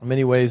In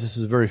many ways, this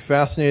is a very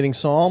fascinating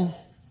psalm.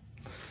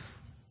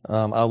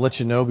 I'll let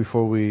you know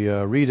before we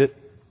read it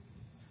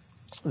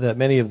that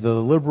many of the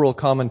liberal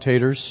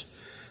commentators,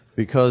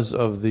 because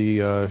of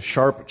the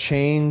sharp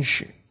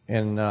change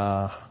in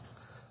the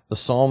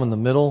psalm in the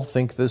middle,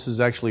 think this is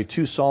actually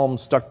two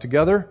psalms stuck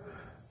together.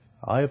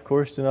 I, of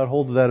course, do not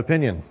hold to that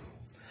opinion.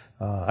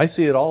 I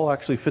see it all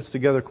actually fits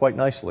together quite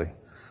nicely.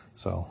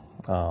 So,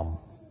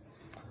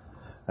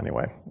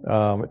 anyway,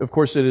 of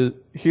course, it is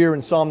here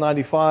in Psalm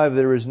 95,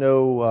 there is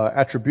no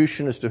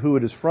attribution as to who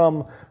it is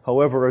from.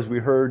 However, as we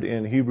heard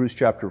in Hebrews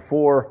chapter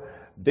 4,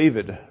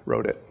 David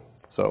wrote it.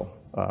 So,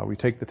 we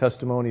take the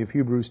testimony of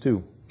Hebrews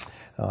too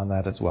on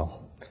that as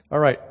well. All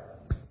right,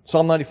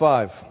 Psalm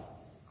 95.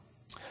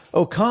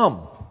 Oh,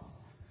 come,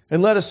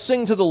 and let us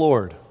sing to the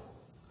Lord.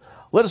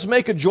 Let us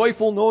make a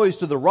joyful noise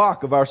to the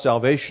rock of our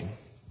salvation.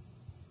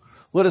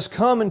 Let us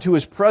come into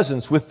his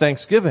presence with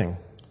thanksgiving.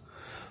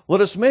 Let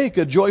us make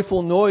a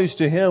joyful noise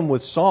to him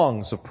with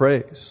songs of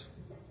praise.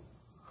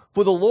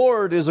 For the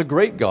Lord is a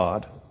great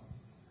God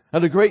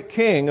and a great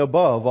King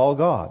above all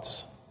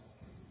gods.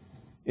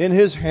 In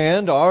his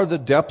hand are the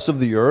depths of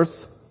the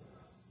earth.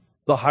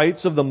 The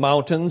heights of the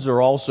mountains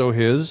are also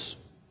his.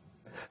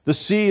 The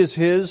sea is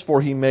his,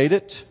 for he made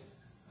it,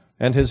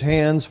 and his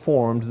hands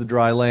formed the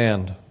dry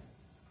land.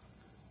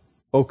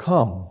 O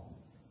come,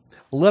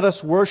 let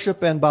us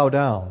worship and bow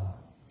down.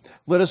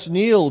 Let us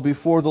kneel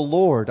before the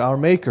Lord, our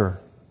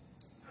Maker.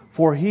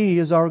 For he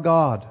is our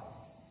God,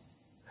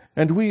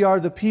 and we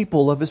are the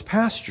people of his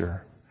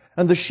pasture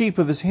and the sheep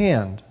of his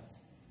hand.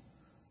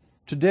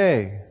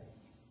 Today,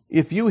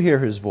 if you hear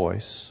his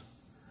voice,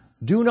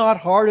 do not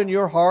harden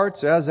your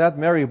hearts as at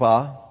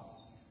Meribah,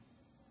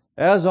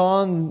 as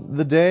on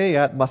the day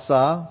at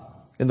Massah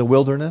in the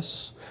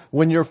wilderness,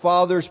 when your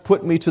fathers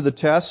put me to the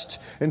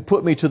test and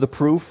put me to the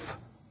proof,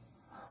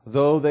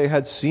 though they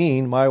had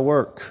seen my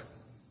work.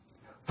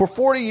 For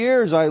 40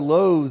 years I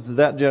loathed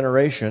that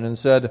generation and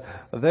said,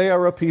 they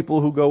are a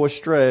people who go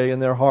astray in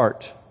their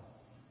heart,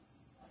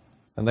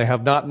 and they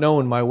have not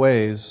known my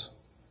ways.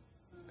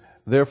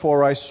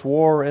 Therefore I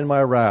swore in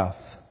my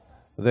wrath,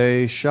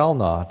 they shall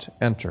not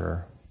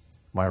enter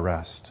my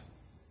rest.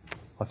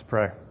 Let's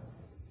pray.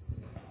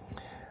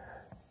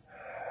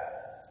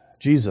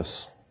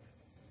 Jesus,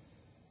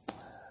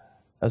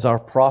 as our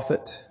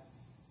prophet,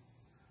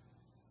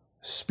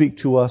 speak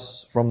to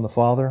us from the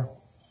Father.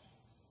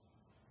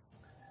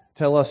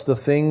 Tell us the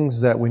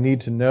things that we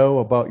need to know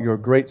about your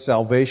great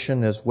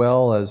salvation as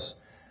well as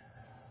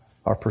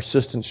our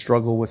persistent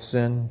struggle with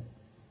sin.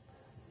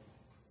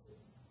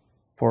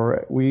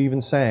 For we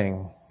even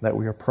sang that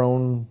we are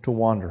prone to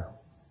wander,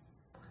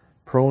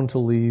 prone to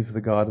leave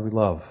the God we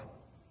love.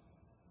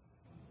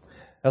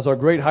 As our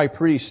great high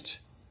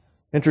priest,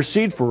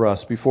 intercede for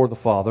us before the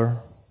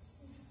Father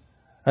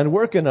and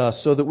work in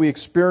us so that we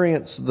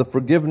experience the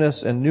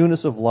forgiveness and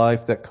newness of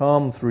life that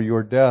come through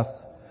your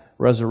death,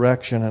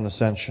 resurrection, and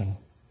ascension.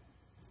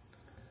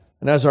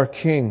 And as our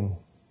King,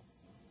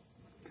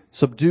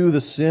 subdue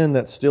the sin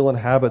that still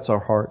inhabits our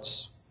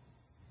hearts.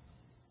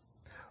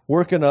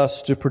 Work in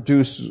us to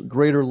produce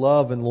greater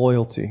love and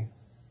loyalty.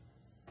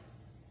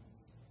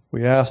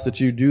 We ask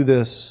that you do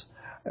this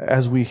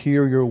as we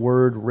hear your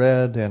word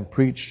read and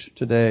preached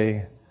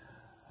today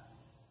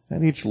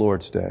and each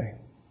Lord's Day.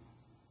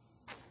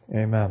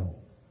 Amen.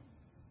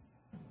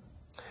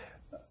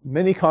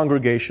 Many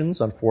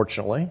congregations,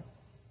 unfortunately,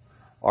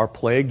 are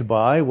plagued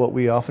by what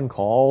we often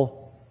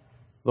call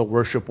the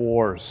worship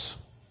wars.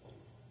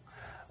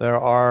 There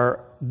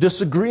are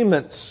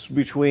disagreements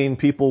between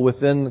people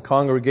within the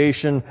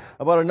congregation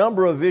about a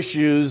number of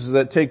issues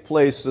that take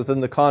place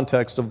within the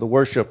context of the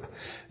worship.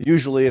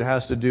 Usually it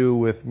has to do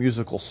with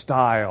musical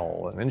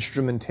style and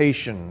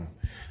instrumentation,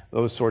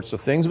 those sorts of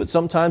things, but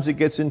sometimes it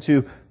gets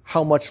into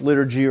how much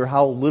liturgy or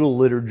how little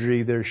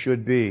liturgy there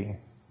should be.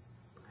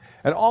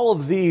 And all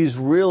of these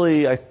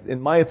really,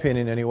 in my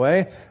opinion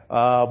anyway,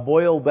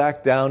 boil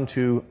back down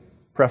to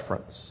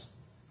preference.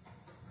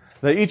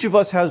 That each of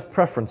us has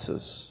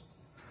preferences.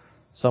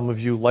 Some of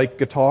you like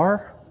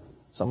guitar.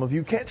 Some of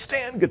you can't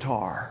stand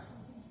guitar.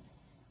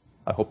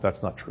 I hope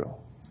that's not true.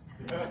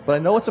 But I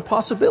know it's a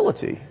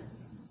possibility.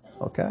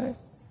 Okay?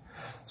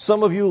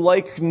 Some of you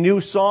like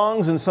new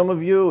songs, and some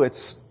of you,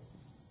 it's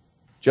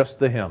just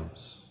the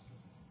hymns.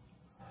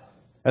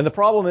 And the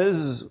problem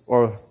is,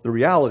 or the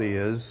reality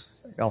is,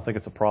 I don't think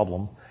it's a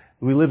problem,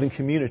 we live in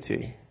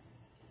community.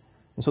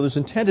 And so there's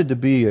intended to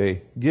be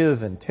a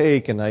give and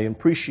take, and I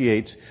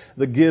appreciate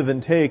the give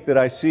and take that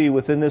I see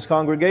within this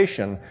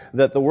congregation,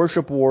 that the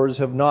worship wars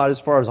have not,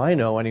 as far as I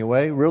know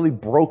anyway, really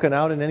broken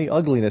out in any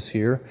ugliness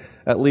here,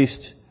 at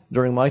least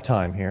during my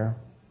time here.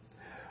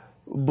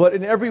 But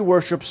in every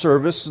worship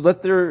service,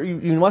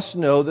 you must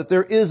know that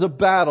there is a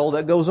battle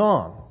that goes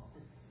on.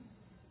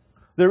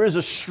 There is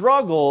a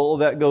struggle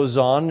that goes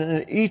on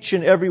in each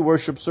and every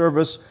worship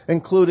service,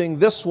 including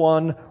this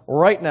one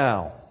right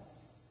now.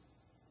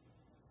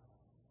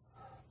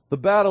 The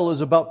battle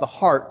is about the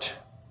heart,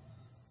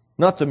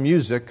 not the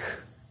music.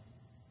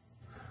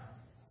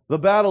 The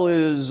battle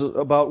is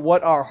about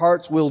what our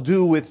hearts will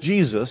do with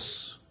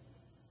Jesus,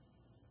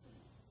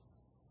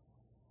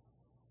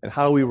 and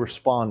how we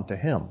respond to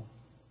Him.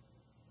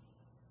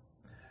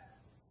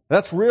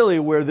 That's really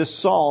where this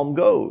psalm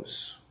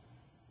goes.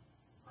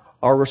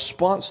 Our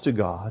response to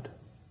God,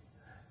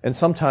 and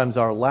sometimes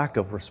our lack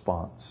of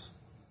response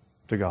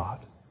to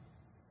God.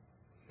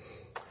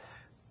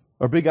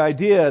 Our big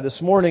idea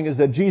this morning is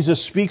that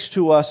Jesus speaks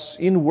to us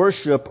in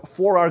worship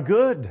for our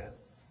good.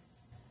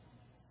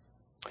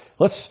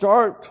 Let's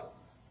start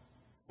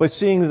by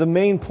seeing the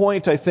main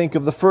point, I think,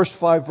 of the first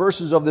 5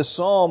 verses of this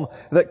psalm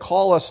that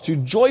call us to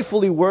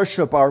joyfully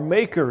worship our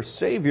Maker,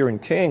 Savior,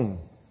 and King.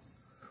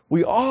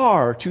 We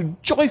are to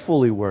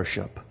joyfully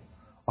worship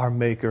our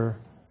Maker,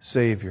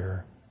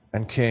 Savior,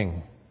 and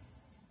King.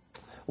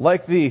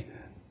 Like the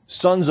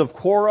sons of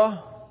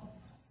Korah,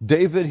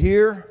 David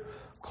here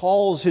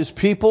calls his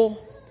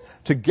people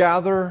to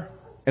gather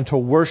and to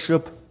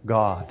worship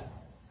God.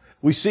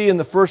 We see in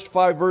the first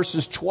 5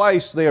 verses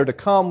twice they are to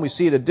come. We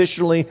see it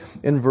additionally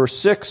in verse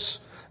 6.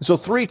 So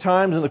 3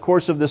 times in the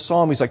course of this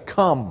psalm, he's like,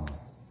 come,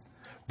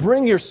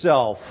 bring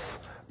yourself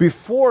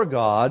before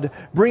God,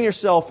 bring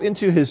yourself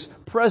into His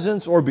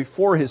presence or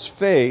before His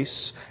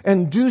face,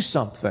 and do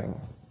something.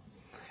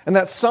 And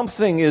that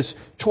something is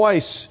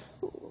twice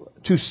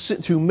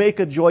to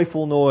make a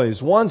joyful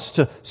noise, once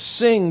to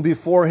sing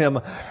before Him,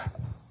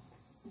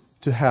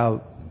 to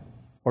have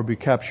or be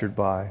captured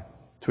by,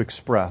 to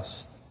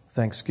express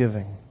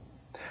thanksgiving.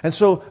 And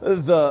so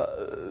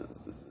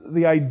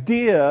the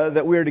idea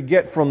that we're to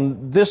get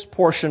from this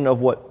portion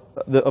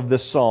of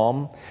this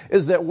psalm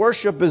is that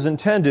worship is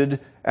intended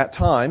at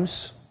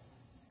times,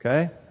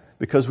 okay?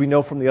 Because we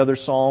know from the other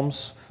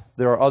psalms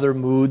there are other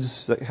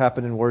moods that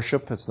happen in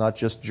worship. It's not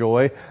just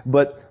joy.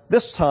 But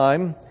this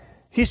time,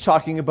 he's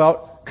talking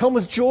about come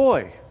with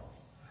joy.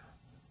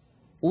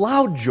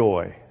 Loud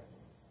joy.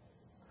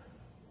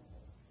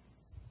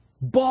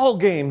 Ball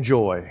game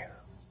joy.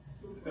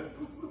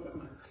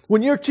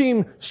 When your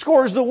team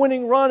scores the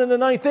winning run in the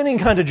 9th inning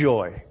kind of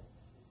joy.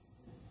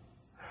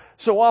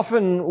 So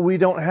often we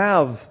don't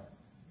have,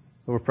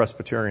 we're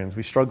Presbyterians,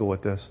 we struggle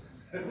with this.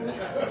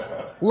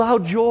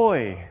 Loud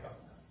joy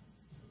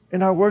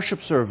in our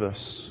worship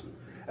service.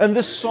 And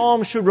this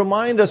psalm should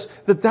remind us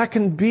that that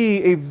can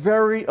be a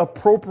very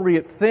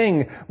appropriate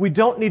thing. We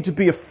don't need to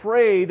be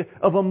afraid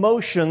of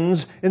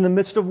emotions in the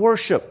midst of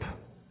worship.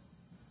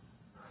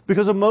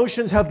 Because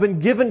emotions have been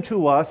given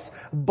to us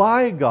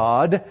by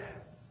God,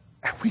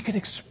 and we can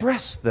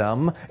express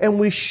them, and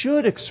we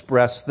should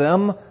express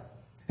them,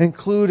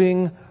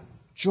 including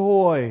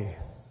joy.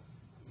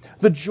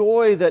 The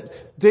joy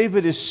that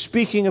David is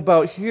speaking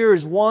about here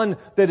is one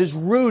that is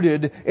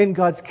rooted in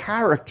God's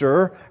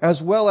character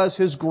as well as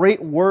His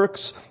great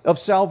works of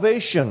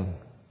salvation.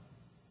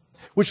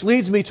 Which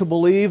leads me to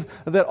believe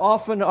that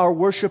often our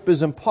worship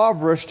is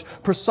impoverished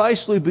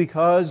precisely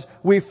because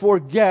we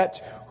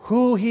forget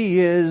who He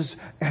is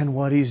and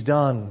what He's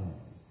done.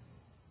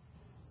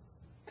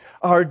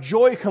 Our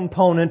joy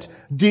component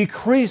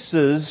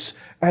decreases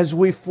as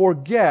we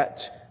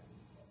forget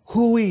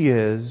who He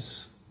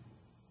is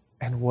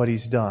and what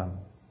He's done.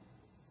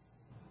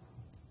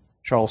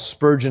 Charles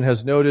Spurgeon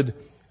has noted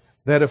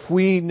that if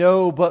we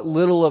know but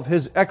little of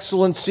His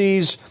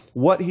excellencies,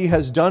 what He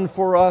has done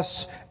for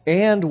us,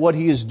 and what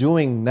He is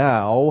doing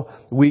now,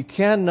 we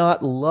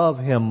cannot love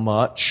Him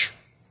much.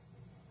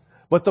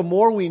 But the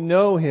more we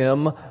know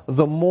Him,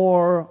 the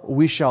more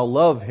we shall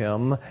love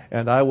Him,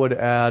 and I would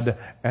add,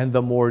 and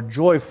the more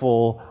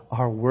joyful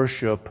our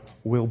worship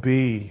will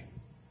be.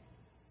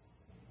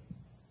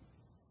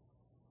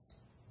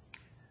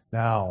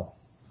 Now,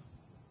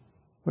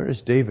 where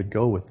does David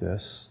go with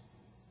this?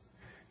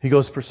 He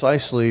goes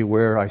precisely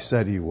where I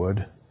said he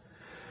would.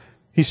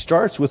 He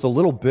starts with a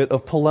little bit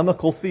of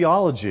polemical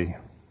theology,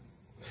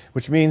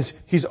 which means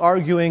he's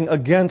arguing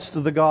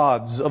against the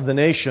gods of the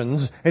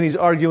nations, and he's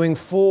arguing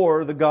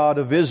for the God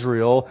of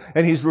Israel,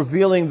 and he's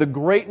revealing the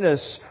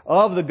greatness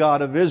of the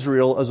God of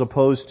Israel as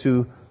opposed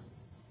to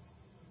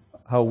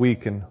how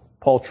weak and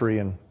paltry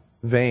and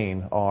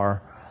vain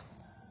are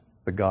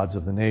the gods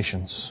of the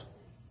nations.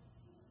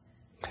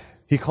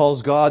 He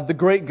calls God the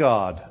great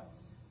God,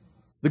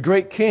 the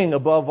great King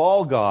above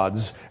all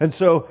gods. And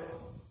so,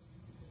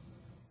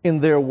 in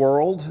their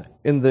world,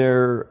 in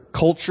their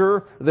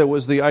culture, there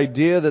was the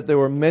idea that there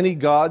were many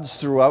gods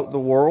throughout the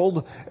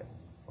world,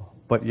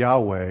 but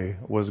Yahweh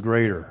was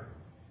greater.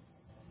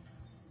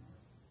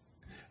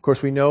 Of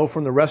course, we know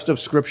from the rest of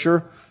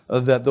Scripture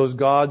that those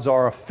gods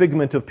are a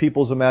figment of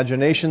people's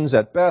imaginations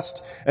at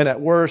best, and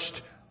at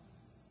worst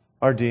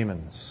are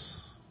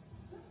demons,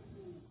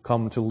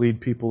 come to lead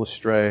people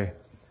astray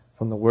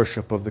from the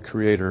worship of the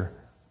Creator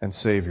and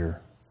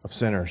Savior of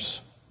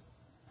sinners.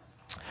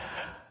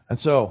 And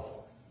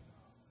so,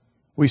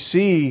 we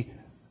see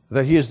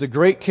that He is the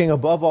great King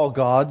above all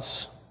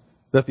gods,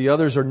 that the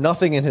others are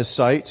nothing in His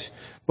sight,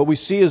 but we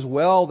see as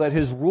well that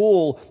His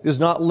rule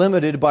is not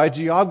limited by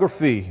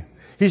geography.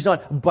 He's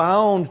not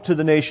bound to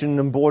the nation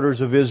and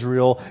borders of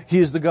Israel. He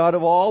is the God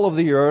of all of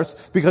the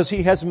earth because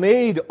He has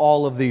made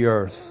all of the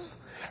earth.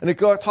 And it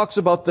talks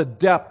about the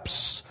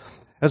depths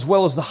as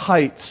well as the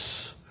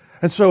heights.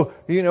 And so,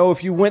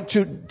 if you went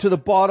to the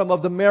bottom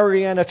of the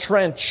Mariana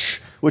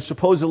Trench, which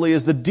supposedly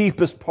is the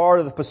deepest part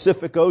of the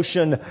Pacific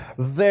Ocean,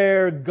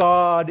 there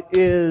God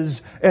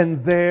is,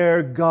 and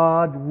there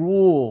God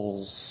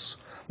rules.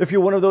 If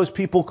you're one of those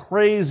people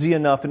crazy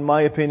enough, in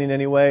my opinion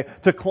anyway,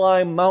 to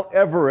climb Mount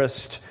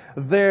Everest,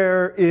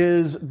 there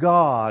is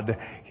God.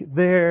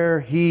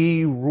 There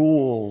He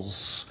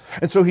rules.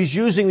 And so He's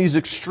using these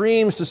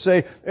extremes to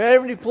say,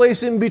 every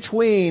place in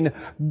between,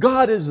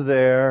 God is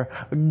there,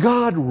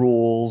 God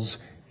rules,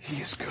 He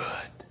is good.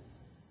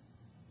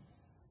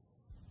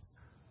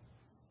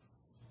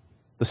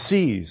 The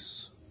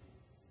seas,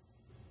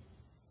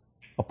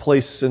 a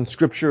place in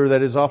Scripture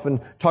that is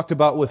often talked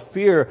about with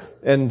fear,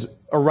 and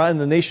around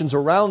the nations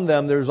around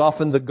them, there's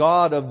often the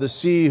god of the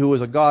sea who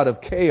is a god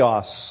of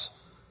chaos.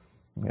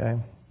 Okay?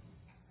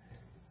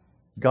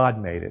 God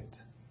made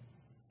it.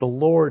 The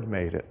Lord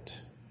made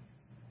it.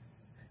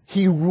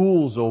 He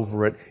rules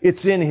over it.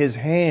 It's in His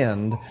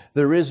hand.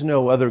 There is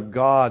no other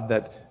god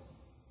that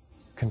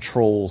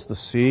controls the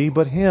sea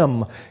but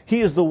Him.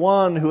 He is the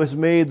one who has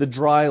made the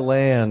dry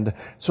land.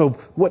 So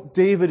what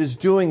David is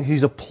doing,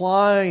 he's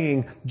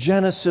applying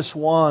Genesis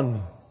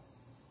 1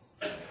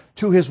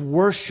 to his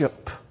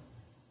worship.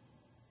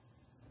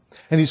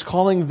 And he's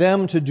calling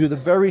them to do the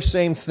very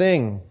same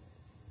thing.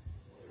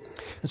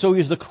 And so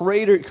He's the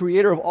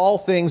creator of all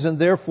things, and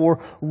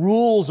therefore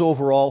rules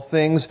over all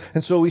things.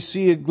 And so we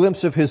see a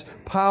glimpse of His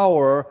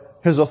power,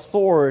 His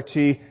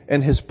authority,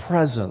 and His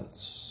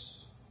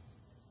presence.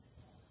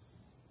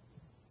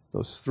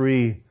 Those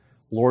three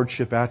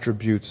lordship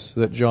attributes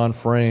that John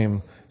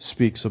Frame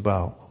speaks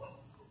about.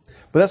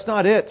 But that's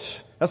not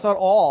it. That's not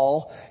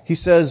all. He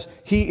says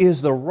He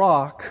is the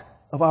rock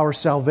of our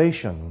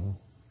salvation.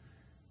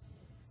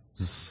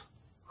 Because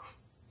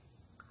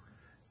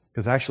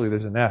actually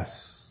there's an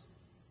S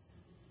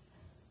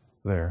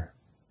there.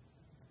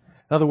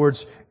 In other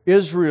words,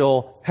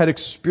 Israel had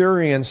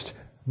experienced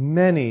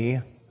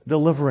many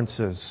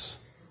deliverances.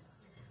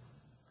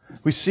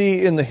 We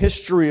see in the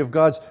history of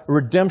God's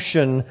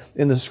redemption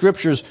in the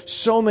Scriptures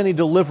so many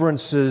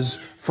deliverances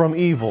from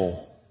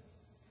evil.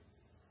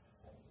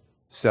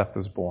 Seth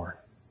is born.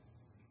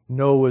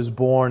 Noah is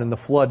born, and the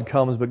flood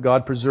comes, but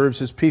God preserves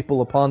His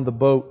people upon the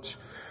boat.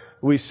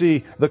 We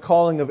see the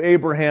calling of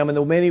Abraham and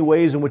the many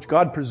ways in which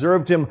God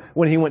preserved him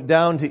when he went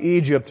down to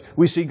Egypt.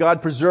 We see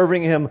God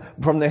preserving him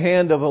from the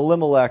hand of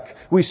Elimelech.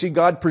 We see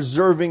God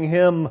preserving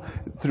him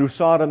through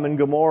Sodom and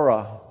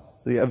Gomorrah,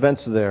 the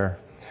events there.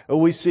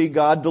 We see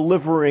God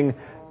delivering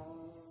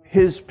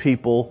His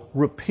people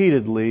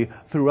repeatedly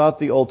throughout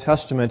the Old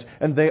Testament,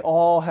 and they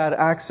all had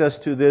access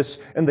to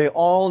this, and they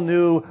all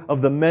knew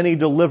of the many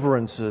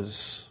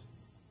deliverances.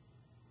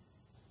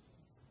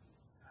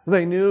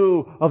 They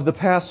knew of the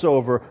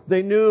Passover.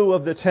 They knew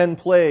of the 10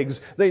 plagues.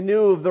 They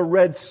knew of the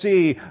Red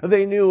Sea.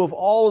 They knew of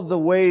all of the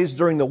ways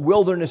during the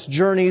wilderness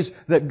journeys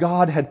that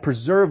God had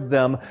preserved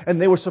them,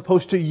 and they were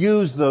supposed to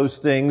use those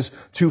things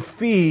to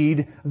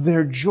feed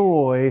their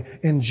joy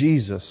in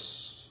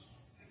Jesus.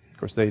 Of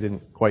course, they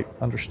didn't quite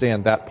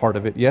understand that part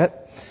of it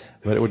yet,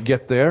 but it would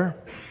get there.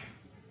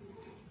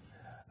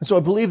 And so I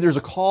believe there's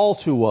a call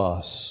to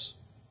us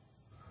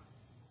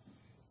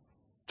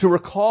to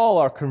recall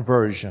our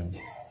conversion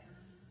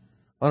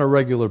on a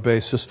regular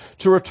basis,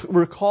 to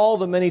recall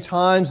the many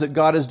times that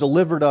God has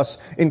delivered us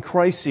in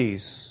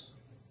crises.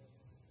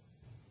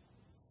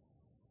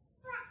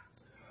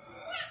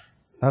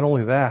 Not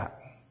only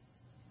that,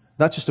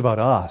 not just about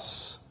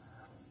us,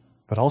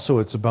 but also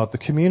it's about the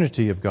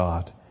community of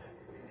God.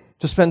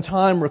 To spend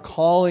time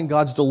recalling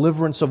God's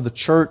deliverance of the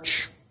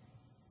church.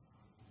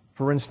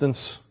 For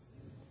instance,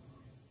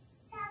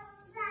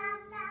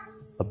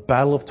 the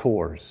Battle of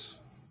Tours.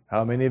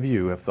 How many of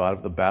you have thought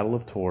of the Battle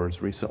of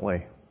Tours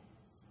recently?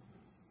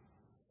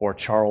 Or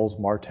Charles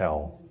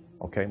Martel.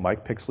 Okay,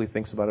 Mike Pixley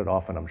thinks about it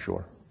often, I'm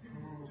sure.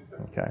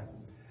 Okay.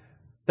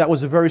 That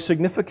was a very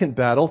significant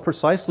battle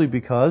precisely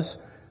because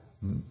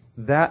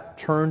that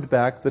turned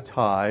back the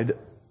tide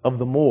of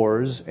the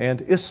Moors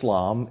and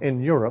Islam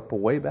in Europe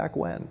way back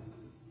when.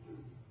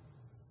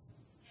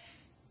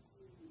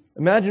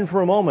 Imagine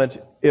for a moment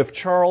if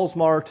Charles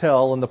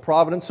Martel and the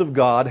providence of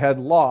God had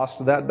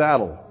lost that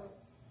battle.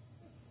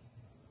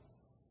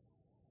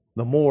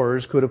 The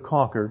Moors could have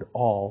conquered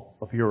all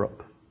of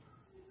Europe.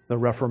 The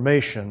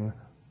Reformation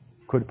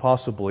could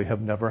possibly have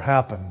never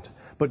happened.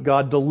 But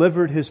God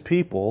delivered His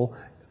people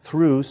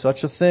through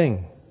such a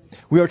thing.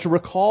 We are to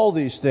recall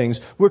these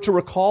things. We're to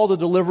recall the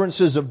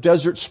deliverances of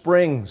Desert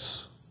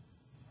Springs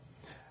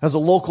as a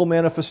local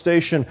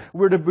manifestation.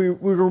 We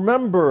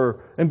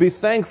remember and be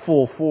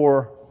thankful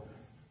for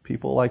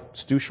people like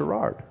Stu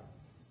Sherrard,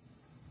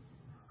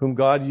 whom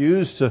God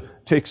used to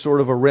take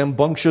sort of a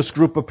rambunctious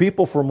group of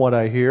people, from what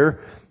I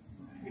hear,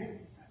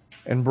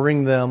 and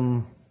bring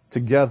them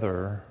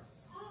together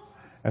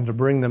and to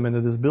bring them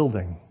into this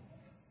building.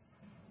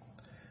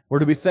 We're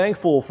to be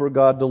thankful for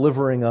God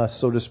delivering us,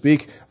 so to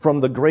speak,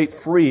 from the great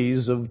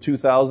freeze of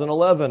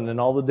 2011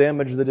 and all the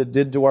damage that it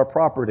did to our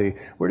property.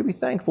 We're to be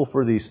thankful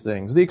for these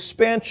things. The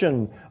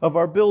expansion of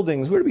our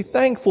buildings, we're to be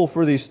thankful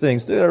for these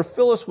things. They are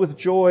fill us with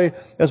joy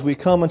as we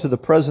come into the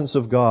presence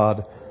of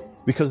God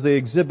because they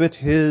exhibit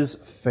His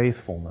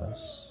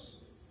faithfulness.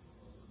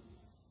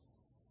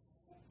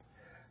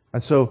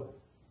 And so,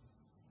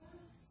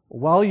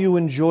 while you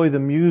enjoy the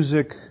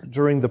music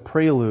during the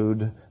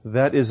prelude,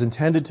 that is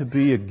intended to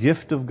be a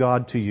gift of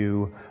God to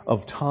you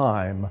of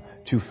time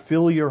to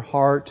fill your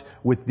heart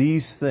with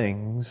these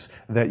things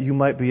that you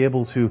might be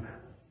able to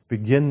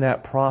begin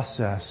that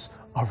process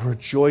of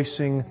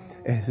rejoicing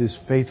in His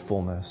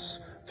faithfulness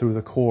through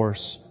the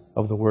course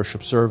of the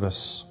worship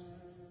service.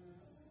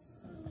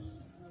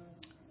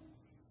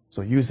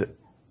 So use it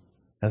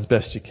as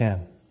best you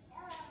can.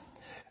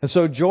 And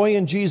so joy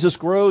in Jesus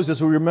grows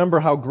as we remember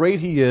how great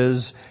He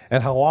is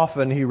and how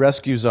often He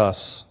rescues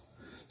us.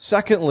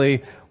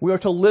 Secondly, we are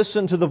to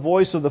listen to the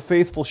voice of the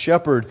faithful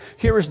shepherd.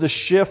 Here is the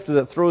shift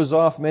that throws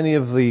off many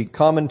of the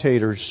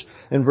commentators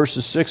in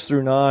verses 6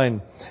 through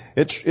 9.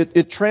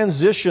 It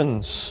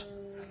transitions.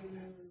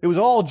 It was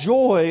all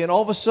joy, and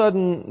all of a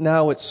sudden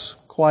now it's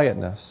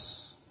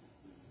quietness,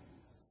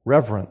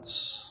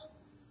 reverence.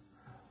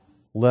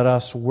 Let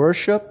us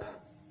worship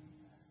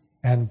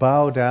and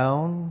bow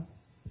down.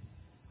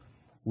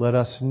 Let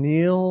us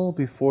kneel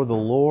before the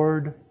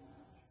Lord,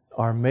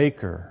 our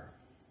Maker.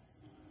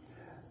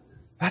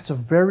 That's a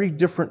very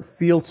different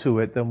feel to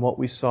it than what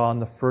we saw in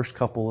the first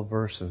couple of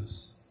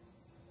verses.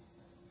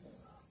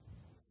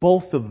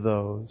 Both of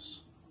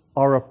those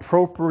are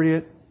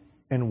appropriate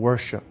in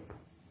worship.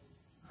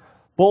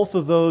 Both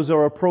of those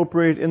are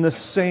appropriate in the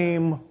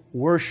same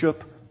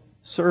worship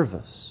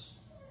service.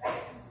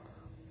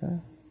 Okay?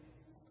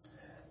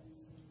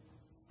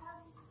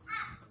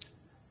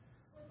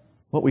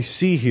 What we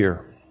see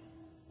here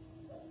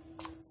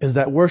is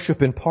that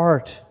worship in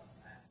part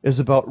is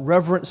about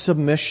reverent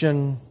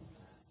submission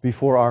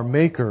before our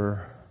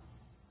Maker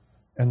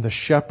and the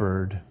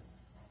shepherd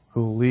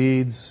who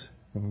leads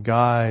and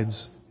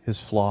guides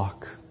His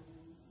flock.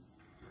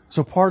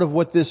 So part of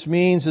what this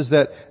means is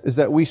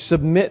that we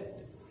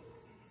submit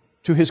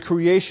to His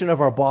creation of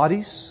our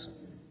bodies,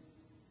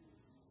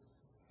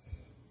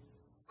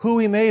 who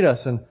He made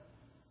us and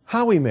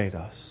how He made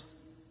us.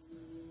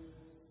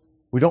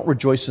 We don't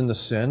rejoice in the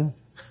sin,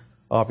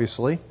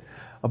 obviously,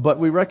 but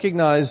we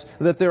recognize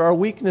that there are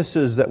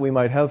weaknesses that we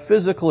might have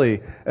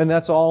physically, and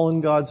that's all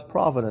in God's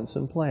providence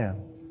and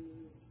plan.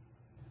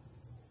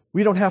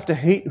 We don't have to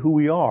hate who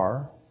we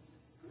are,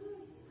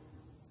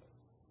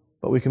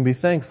 but we can be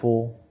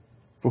thankful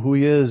for who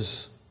He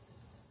is,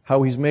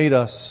 how He's made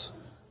us,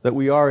 that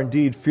we are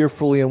indeed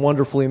fearfully and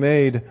wonderfully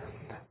made.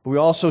 But we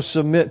also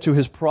submit to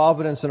His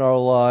providence in our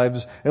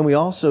lives, and we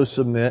also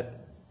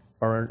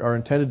are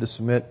intended to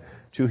submit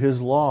to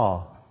His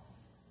law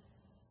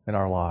in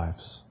our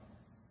lives.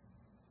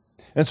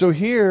 And so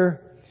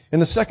here, in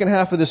the second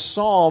half of this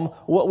psalm,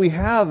 what we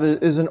have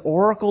is an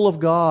oracle of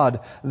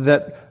God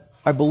that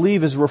I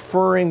believe is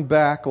referring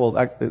back, well,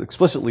 it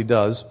explicitly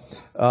does,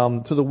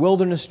 to the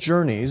wilderness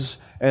journeys,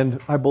 and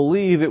I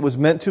believe it was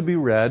meant to be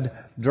read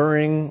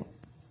during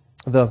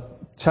the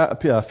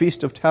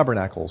Feast of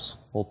Tabernacles.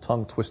 A little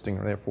tongue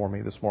twisting there for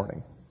me this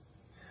morning.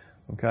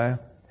 Okay?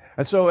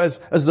 And so as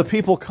the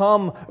people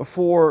come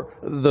for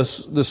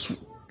this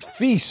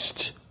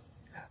feast,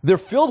 they're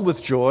filled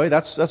with joy.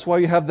 That's why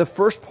you have the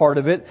first part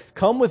of it.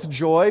 Come with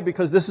joy,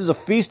 because this is a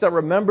feast that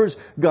remembers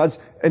God's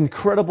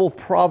incredible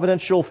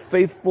providential,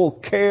 faithful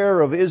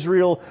care of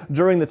Israel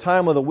during the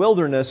time of the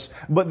wilderness.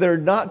 But they're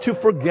not to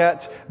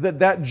forget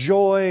that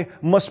joy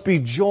must be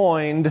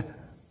joined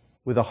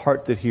with a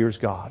heart that hears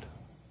God.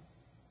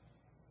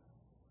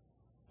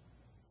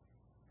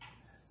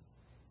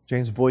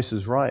 James Boyce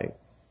is right.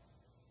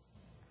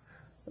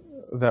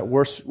 That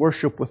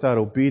worship without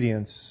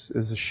obedience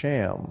is a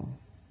sham.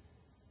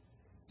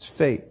 It's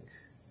fake.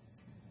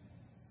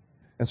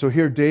 And so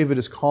here David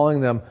is calling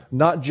them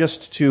not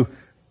just to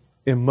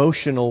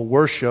emotional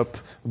worship,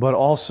 but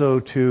also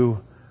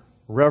to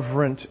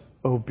reverent,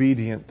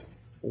 obedient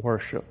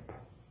worship.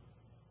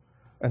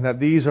 And that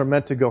these are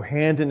meant to go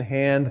hand in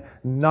hand,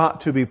 not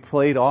to be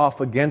played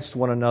off against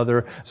one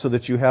another so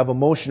that you have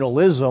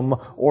emotionalism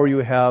or you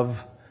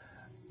have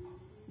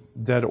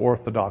dead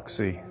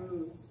orthodoxy.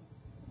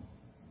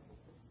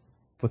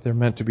 But they're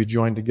meant to be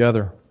joined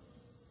together.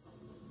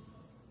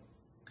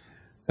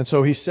 And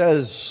so he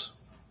says,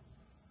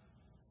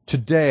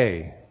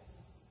 today,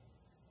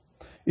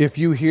 if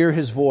you hear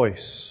His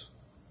voice,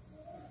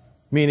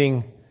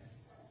 meaning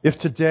if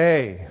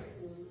today,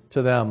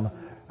 to them,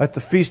 at the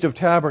Feast of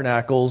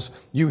Tabernacles,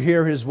 you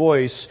hear His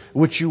voice,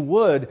 which you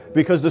would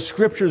because the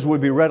Scriptures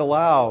would be read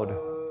aloud.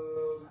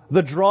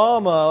 The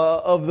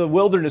drama of the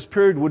wilderness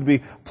period would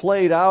be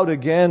played out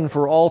again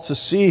for all to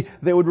see.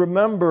 They would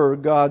remember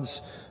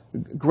God's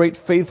great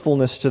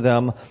faithfulness to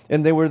them,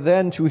 and they were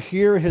then to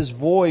hear His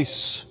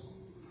voice.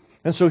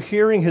 And so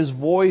hearing His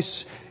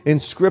voice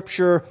in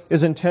Scripture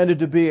is intended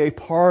to be a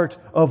part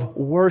of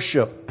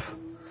worship.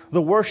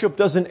 The worship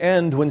doesn't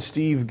end when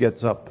Steve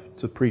gets up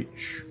to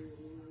preach.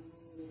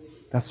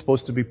 That's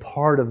supposed to be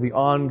part of the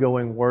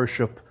ongoing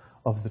worship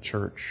of the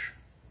church.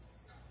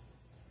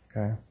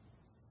 Okay?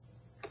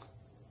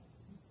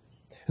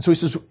 And so he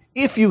says,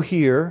 if you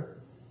hear,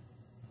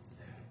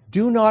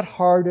 do not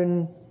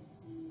harden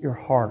your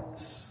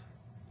hearts.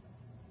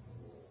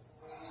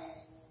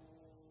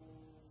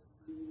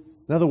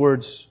 In other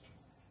words,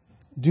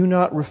 do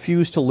not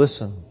refuse to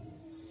listen.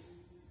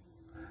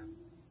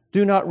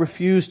 Do not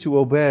refuse to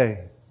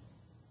obey.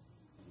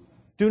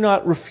 Do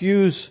not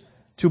refuse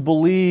to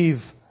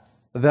believe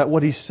that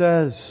what he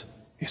says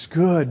is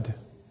good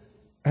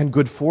and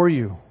good for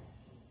you.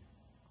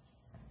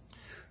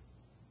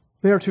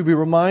 They are to be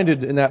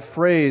reminded in that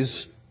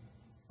phrase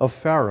of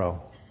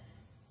Pharaoh,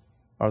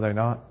 are they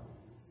not?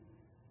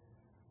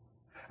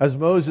 As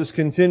Moses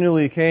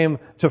continually came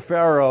to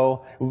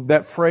Pharaoh,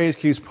 that phrase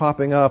keeps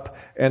popping up,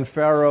 and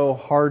Pharaoh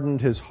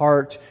hardened his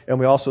heart, and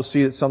we also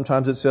see that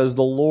sometimes it says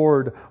the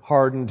Lord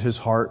hardened his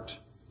heart.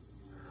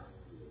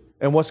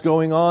 And what's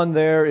going on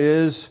there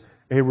is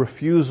a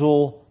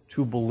refusal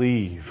to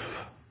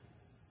believe.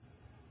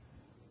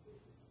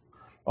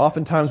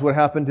 Oftentimes what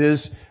happened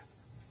is,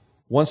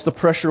 once the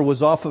pressure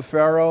was off of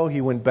Pharaoh, he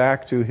went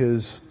back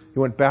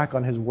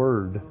on his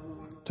word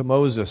to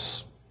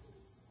Moses.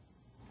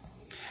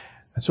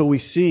 And so we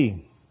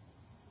see,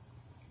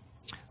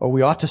 or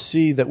we ought to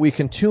see, that we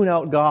can tune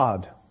out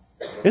God.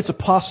 It's a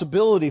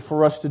possibility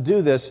for us to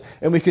do this,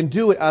 and we can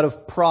do it out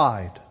of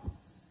pride.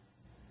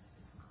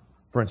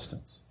 For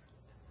instance,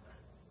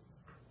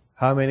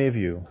 how many of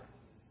you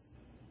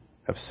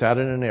have sat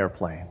in an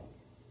airplane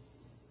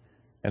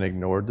and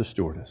ignored the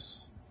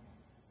stewardess?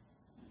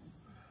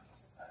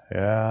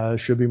 Yeah, there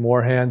should be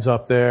more hands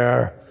up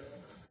there.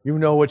 You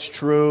know it's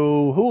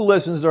true. Who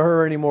listens to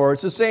her anymore?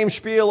 It's the same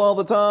spiel all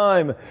the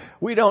time.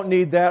 We don't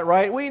need that,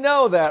 right? We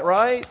know that,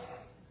 right?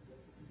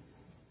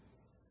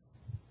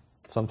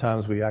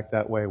 Sometimes we act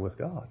that way with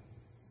God.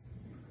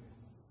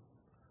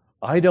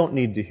 I don't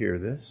need to hear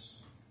this.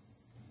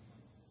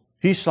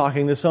 He's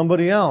talking to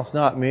somebody else,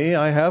 not me.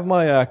 I have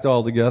my act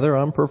all together.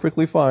 I'm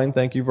perfectly fine.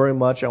 Thank you very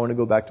much. I want to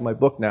go back to my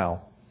book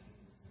now.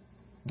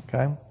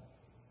 Okay?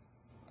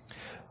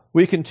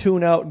 We can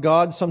tune out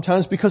God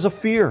sometimes because of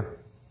fear.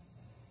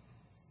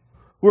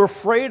 We're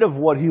afraid of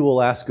what He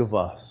will ask of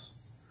us.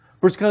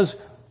 It's because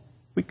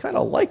we kind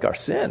of like our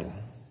sin.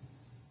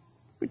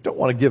 We don't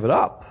want to give it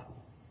up.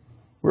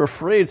 We're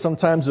afraid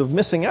sometimes of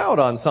missing out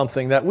on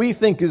something that we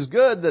think is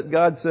good that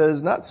God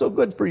says, not so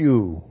good for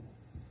you.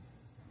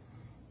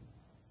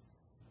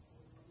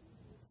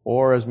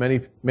 Or as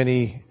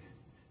many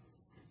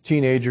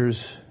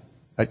teenagers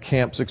at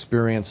camps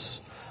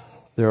experience,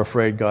 they're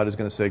afraid God is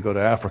going to say, go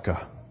to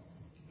Africa.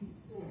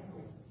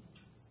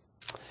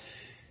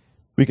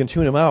 We can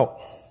tune Him out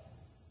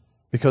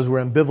because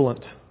we're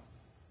ambivalent.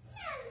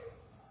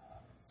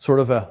 Sort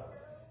of a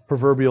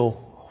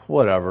proverbial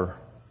whatever.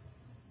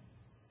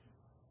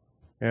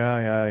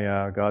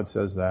 Yeah, God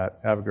says that.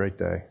 Have a great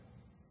day.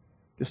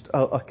 Just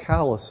a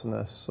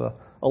callousness,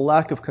 a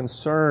lack of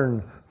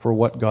concern for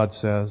what God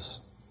says.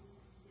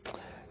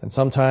 And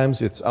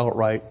sometimes it's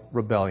outright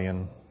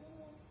rebellion,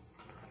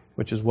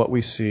 which is what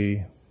we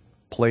see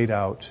played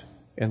out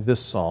in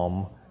this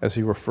psalm as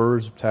he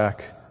refers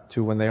back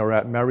to when they were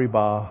at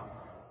Meribah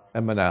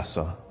and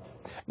Manasseh.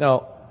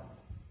 Now,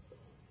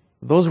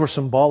 those were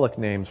symbolic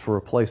names for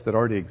a place that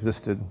already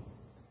existed.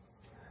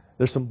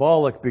 They're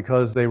symbolic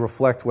because they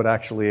reflect what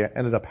actually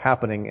ended up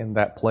happening in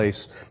that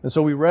place. And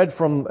so we read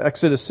from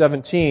Exodus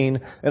 17,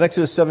 and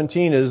Exodus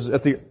 17 is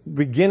at the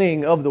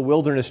beginning of the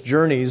wilderness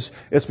journeys.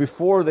 It's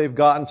before they've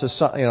gotten to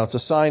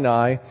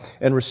Sinai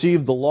and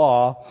received the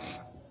law,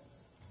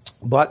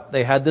 but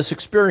they had this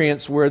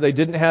experience where they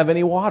didn't have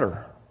any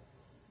water.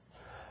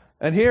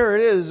 And here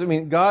it is.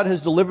 God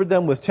has delivered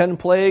them with 10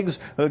 plagues.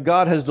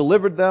 God has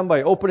delivered them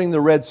by opening the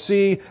Red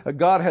Sea.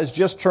 God has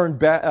just turned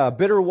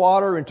bitter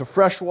water into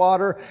fresh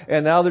water,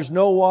 and now there's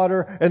no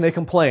water, and they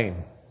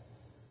complain.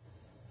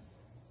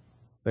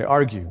 They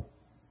argue.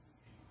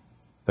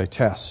 They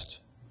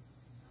test.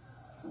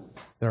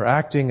 They're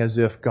acting as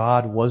if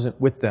God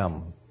wasn't with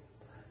them.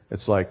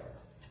 It's like,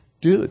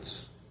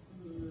 dudes,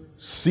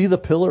 see the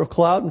pillar of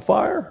cloud and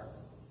fire?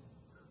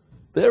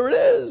 There it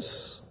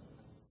is.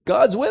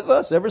 God's with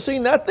us. Ever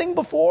seen that thing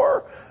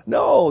before?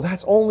 No,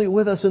 that's only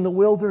with us in the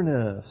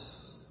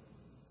wilderness.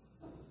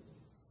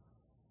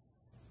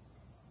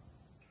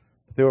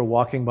 They were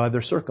walking by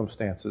their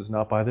circumstances,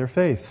 not by their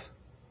faith.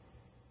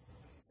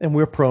 And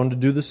we're prone to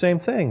do the same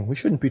thing. We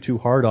shouldn't be too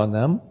hard on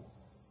them.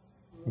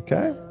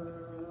 Okay?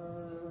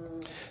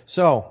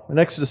 So, in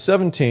Exodus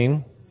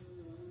 17,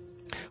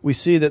 we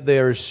see that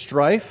there is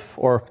strife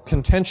or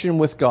contention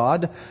with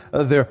God.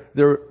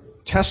 They're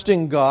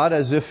testing God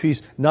as if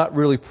He's not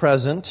really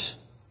present.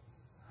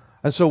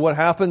 And so what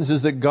happens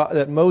is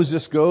that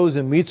Moses goes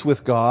and meets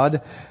with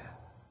God,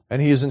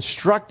 and he is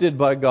instructed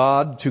by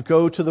God to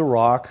go to the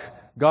rock.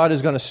 God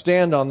is going to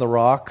stand on the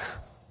rock,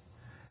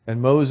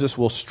 and Moses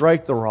will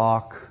strike the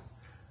rock,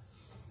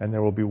 and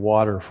there will be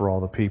water for all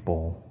the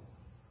people.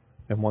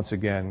 And once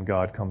again,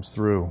 God comes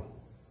through.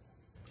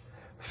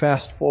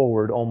 Fast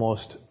forward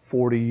almost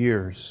 40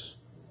 years.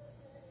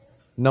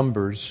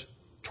 Numbers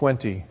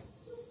 20.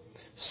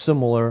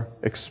 Similar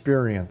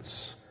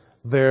experience.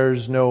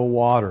 There's no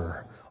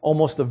water.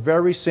 Almost the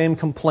very same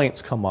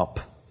complaints come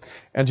up.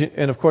 And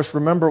of course,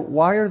 remember,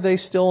 why are they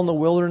still in the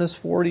wilderness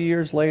 40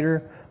 years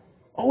later?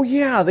 Oh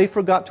yeah, they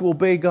forgot to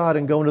obey God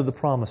and go into the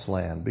promised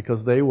land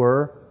because they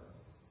were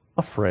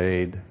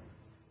afraid.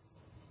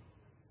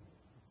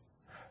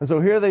 And so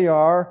here they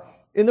are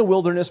in the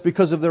wilderness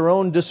because of their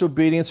own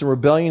disobedience and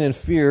rebellion and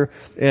fear,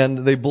 and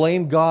they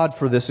blame God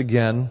for this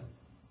again.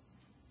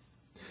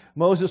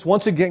 Moses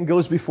once again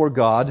goes before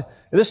God.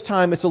 This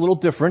time it's a little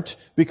different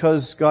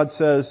because God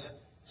says,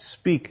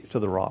 speak to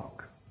the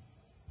rock,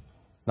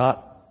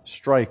 not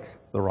strike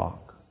the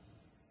rock.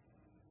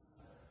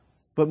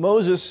 But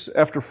Moses,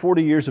 after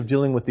 40 years of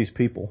dealing with these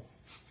people,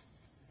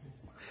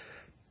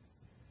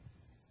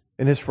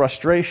 in his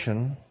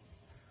frustration,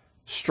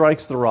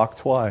 strikes the rock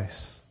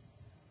twice.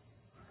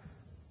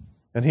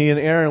 And he and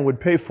Aaron would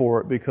pay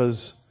for it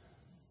because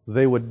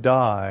they would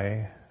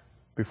die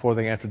before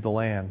they entered the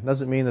land.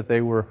 Doesn't mean that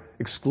they were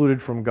excluded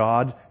from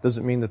God.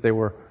 Doesn't mean that they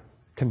were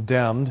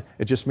condemned.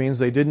 It just means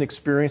they didn't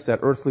experience that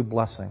earthly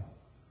blessing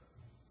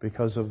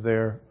because of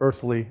their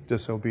earthly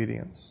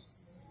disobedience.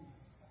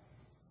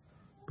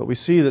 But we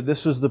see that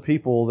this is the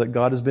people that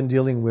God has been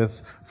dealing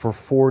with for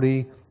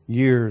 40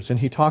 years. And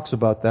he talks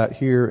about that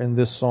here in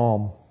this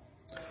psalm.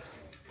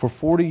 For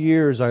 40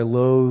 years I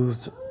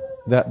loathed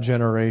that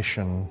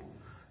generation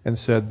and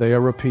said, they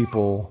are a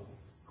people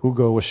who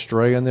go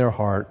astray in their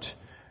heart,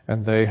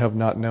 and they have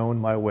not known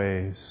my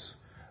ways.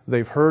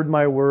 They've heard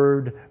my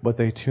word, but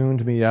they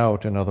tuned me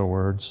out, in other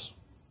words.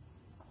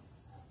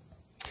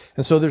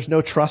 And so there's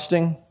no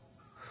trusting,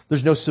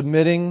 there's no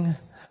submitting,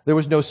 there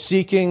was no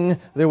seeking,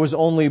 there was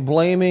only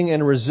blaming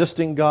and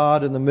resisting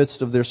God in the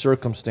midst of their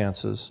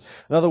circumstances.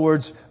 In other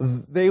words,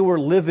 they were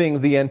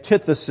living the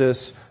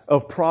antithesis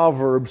of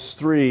Proverbs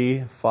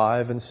 3,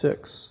 5, and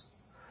 6.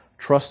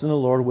 Trust in the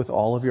Lord with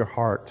all of your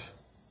heart.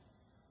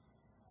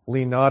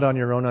 Lean not on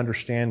your own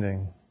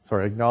understanding.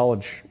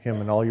 Acknowledge Him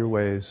in all your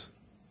ways,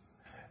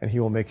 and He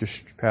will make your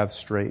path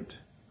straight.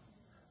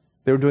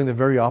 They were doing the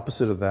very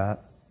opposite of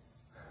that.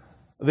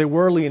 They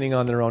were leaning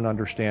on their own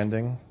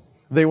understanding.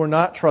 They were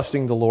not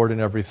trusting the Lord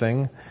in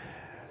everything,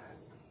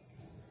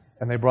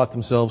 and they brought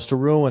themselves to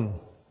ruin.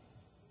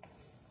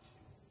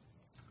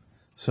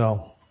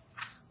 So,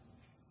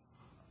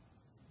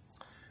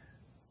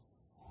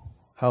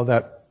 how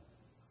that...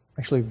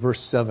 Actually, verse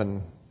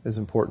 7 is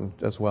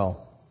important as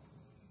well.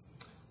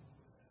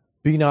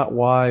 Be not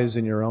wise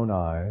in your own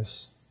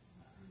eyes.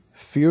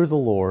 Fear the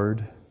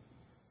Lord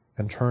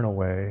and turn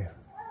away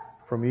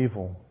from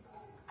evil.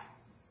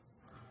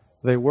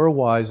 They were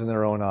wise in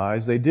their own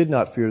eyes. They did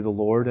not fear the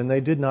Lord, and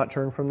they did not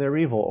turn from their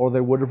evil, or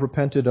they would have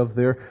repented of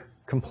their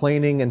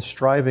complaining and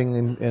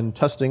striving and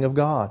testing of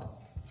God.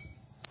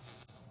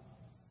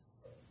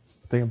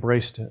 They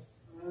embraced it.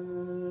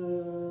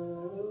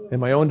 In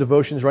my own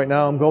devotions right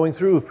now, I'm going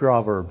through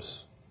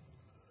Proverbs.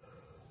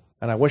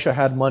 And I wish I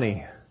had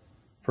money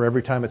for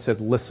every time it said,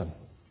 listen.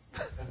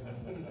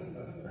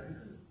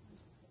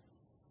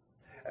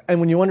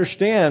 And when you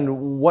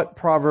understand what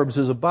Proverbs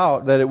is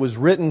about, that it was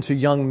written to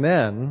young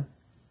men,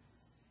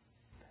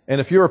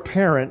 and if you're a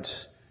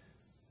parent,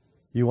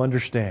 you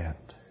understand.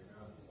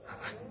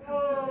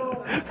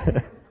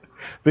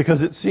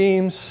 Because it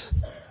seems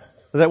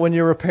that when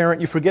you're a parent,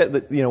 you forget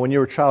that, when you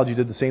were a child, you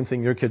did the same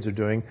thing your kids are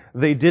doing.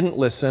 They didn't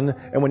listen.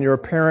 And when you're a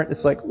parent,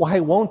 it's like, why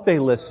won't they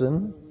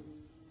listen?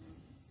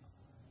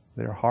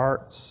 Their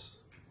hearts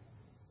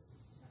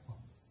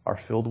are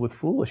filled with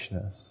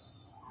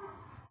foolishness.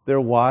 They're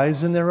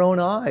wise in their own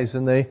eyes,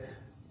 and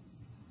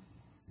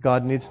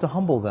God needs to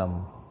humble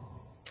them.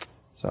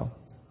 So,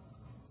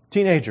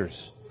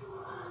 teenagers,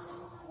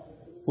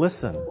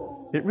 listen.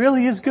 It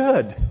really is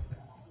good.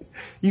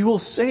 You will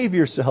save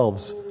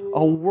yourselves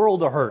a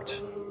world of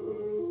hurt.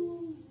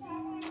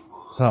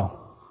 So,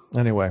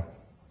 anyway.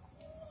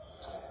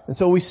 And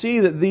so we see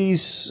that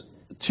these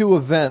two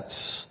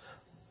events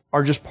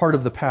are just part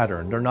of the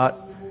pattern. They're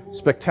not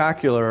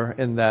spectacular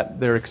in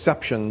that they're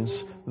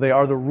exceptions. They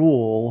are the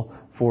rule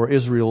for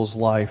Israel's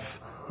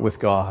life with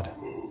God.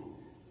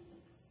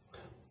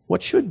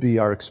 What should be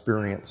our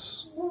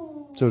experience,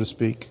 so to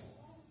speak?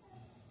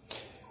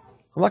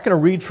 I'm not going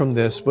to read from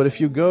this, but if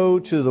you go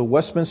to the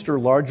Westminster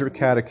Larger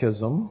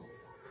Catechism,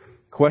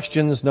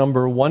 questions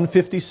number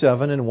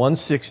 157 and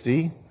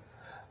 160.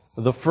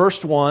 The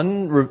first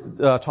one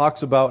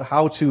talks about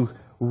how to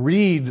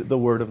read the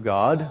Word of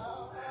God,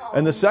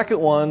 and the second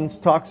one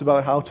talks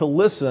about how to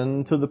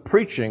listen to the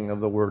preaching of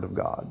the Word of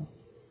God.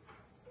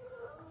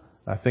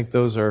 I think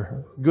those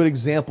are good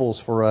examples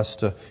for us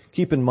to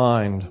keep in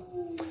mind.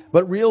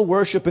 But real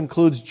worship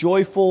includes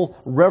joyful,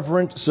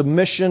 reverent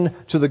submission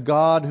to the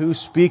God who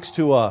speaks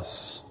to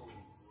us.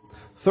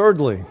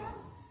 Thirdly,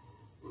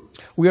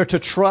 we are to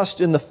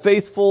trust in the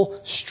faithful,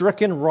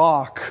 stricken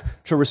rock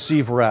to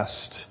receive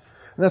rest.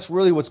 And that's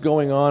really what's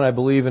going on, I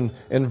believe, in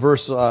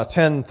verse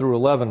 10 through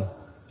 11.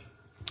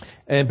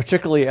 And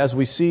particularly as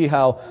we see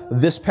how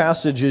this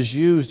passage is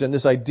used and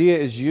this idea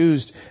is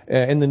used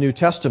in the New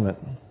Testament.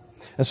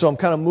 And so I'm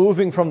kind of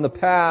moving from the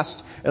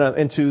past and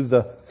into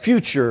the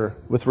future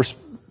with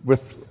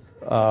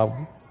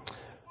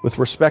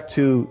respect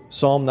to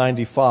Psalm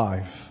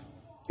 95,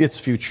 its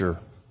future,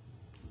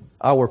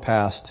 our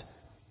past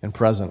and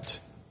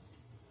present.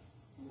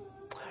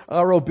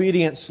 Our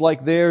obedience,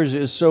 like theirs,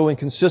 is so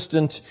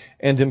inconsistent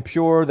and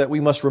impure that we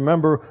must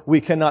remember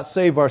we cannot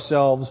save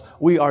ourselves.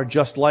 We are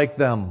just like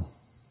them.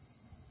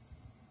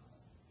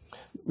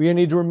 We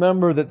need to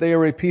remember that they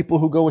are a people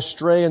who go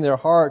astray in their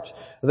heart.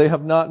 They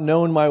have not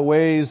known my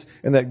ways,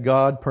 and that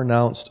God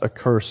pronounced a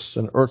curse,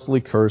 an earthly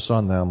curse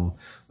on them,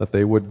 that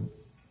they would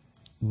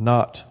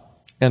not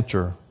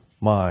enter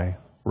my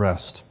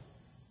rest.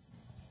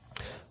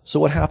 So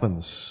what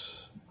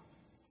happens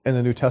in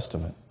the New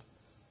Testament?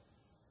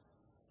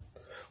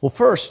 Well,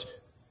 first,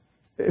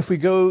 if we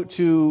go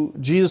to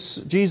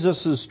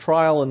Jesus'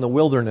 trial in the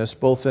wilderness,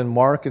 both in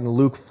Mark and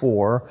Luke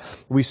 4,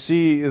 we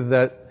see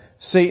that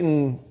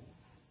Satan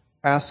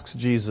asks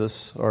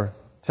Jesus, or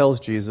tells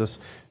Jesus,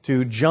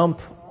 to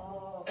jump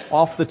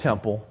off the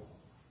temple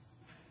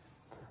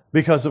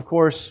because, of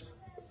course,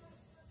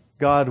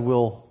 God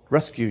will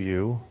rescue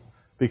you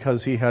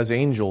because He has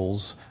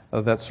angels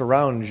that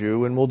surround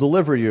you and will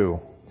deliver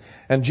you.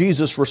 And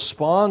Jesus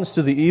responds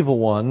to the evil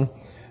one,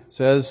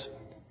 says,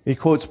 he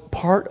quotes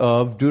part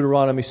of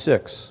Deuteronomy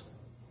 6.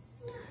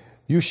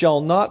 You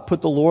shall not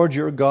put the Lord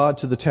your God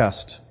to the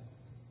test.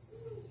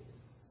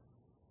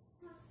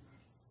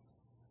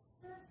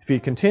 If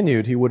he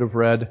continued, he would have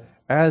read,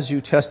 as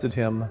you tested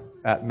him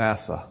at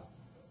Massah.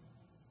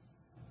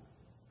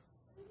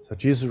 So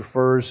Jesus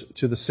refers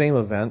to the same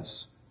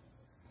events,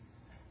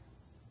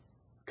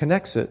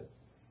 connects it.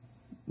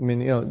 I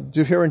mean,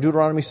 do here in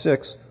Deuteronomy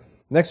 6,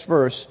 next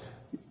verse,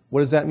 what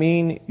does that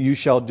mean? You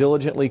shall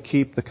diligently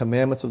keep the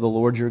commandments of the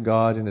Lord your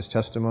God and His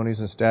testimonies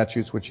and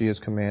statutes which He has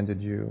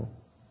commanded you.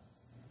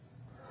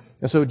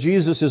 And so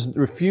Jesus is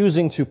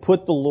refusing to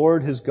put the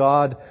Lord his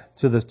God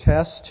to the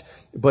test,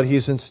 but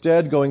He's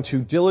instead going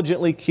to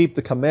diligently keep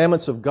the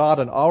commandments of God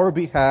on our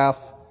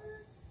behalf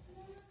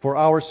for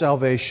our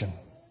salvation.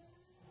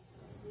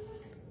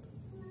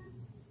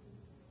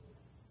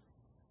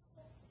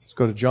 Let's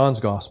go to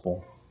John's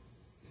Gospel.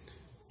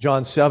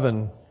 John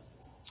 7.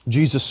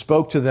 Jesus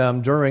spoke to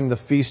them during the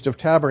Feast of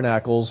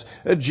Tabernacles.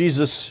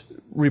 Jesus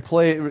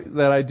replayed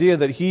that idea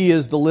that He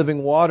is the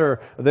living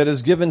water that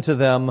is given to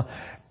them.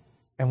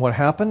 And what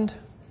happened?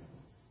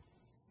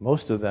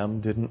 Most of them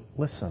didn't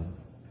listen.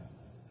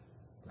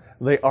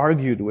 They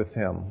argued with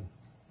Him.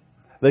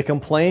 They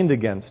complained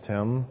against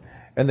Him,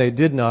 and they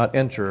did not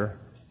enter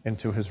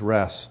into His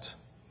rest.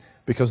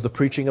 Because the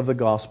preaching of the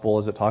gospel,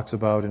 as it talks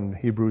about in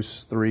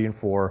Hebrews 3 and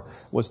 4,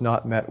 was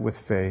not met with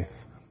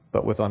faith,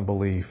 but with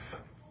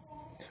unbelief.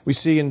 We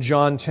see in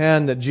John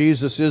 10 that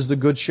Jesus is the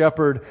good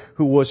shepherd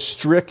who was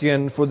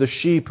stricken for the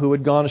sheep who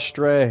had gone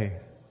astray.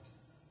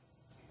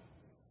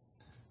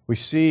 We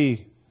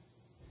see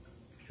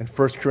in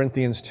 1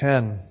 Corinthians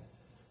 10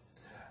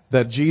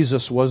 that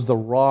Jesus was the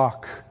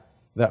rock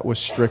that was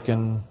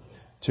stricken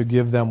to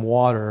give them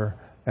water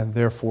and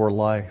therefore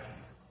life.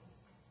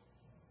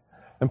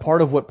 And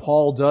part of what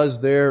Paul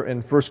does there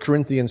in 1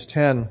 Corinthians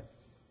 10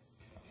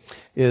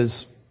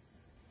 is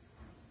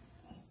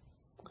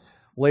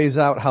lays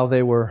out how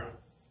they were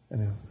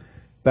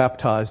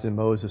baptized in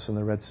Moses in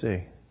the Red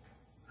Sea.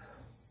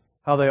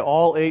 How they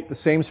all ate the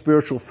same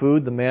spiritual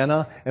food, the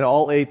manna, and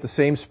all ate the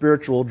same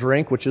spiritual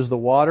drink, which is the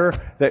water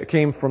that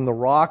came from the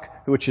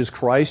rock, which is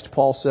Christ,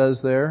 Paul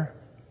says there.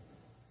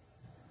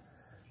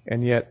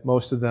 And yet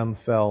most of them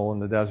fell in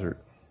the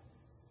desert.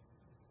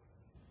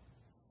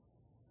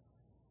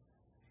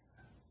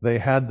 They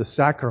had the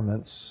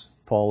sacraments,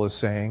 Paul is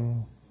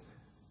saying,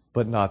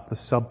 but not the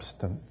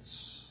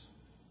substance.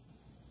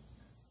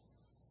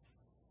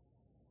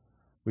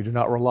 We do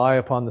not rely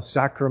upon the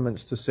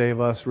sacraments to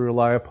save us. We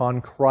rely upon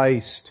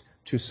Christ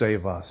to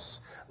save us.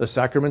 The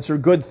sacraments are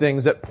good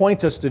things that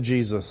point us to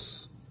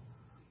Jesus.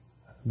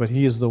 But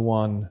He is the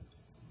one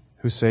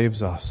who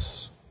saves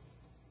us.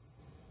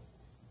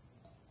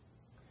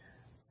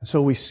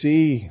 So we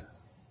see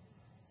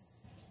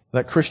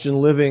that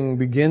Christian living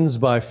begins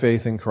by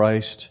faith in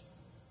Christ.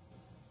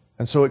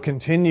 And so it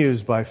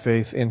continues by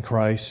faith in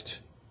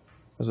Christ,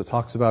 as it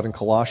talks about in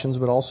Colossians,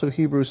 but also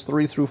Hebrews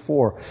 3 through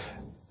 4.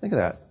 Think of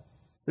that.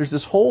 There's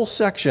this whole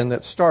section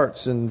that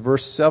starts in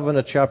verse 7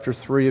 of chapter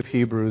 3 of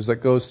Hebrews that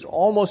goes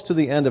almost to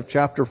the end of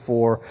chapter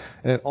 4,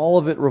 and all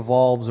of it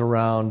revolves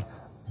around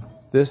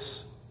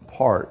this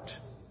part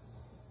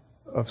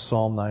of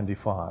Psalm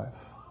 95.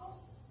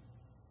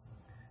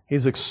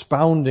 He's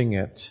expounding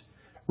it,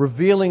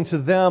 revealing to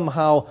them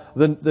how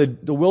the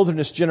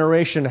wilderness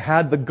generation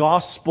had the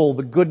gospel,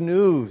 the good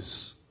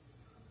news,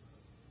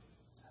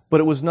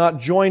 but it was not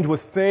joined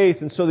with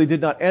faith, and so they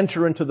did not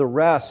enter into the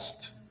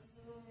rest.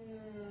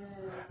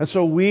 And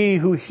so we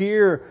who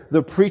hear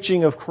the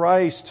preaching of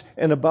Christ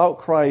and about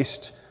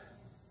Christ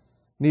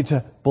need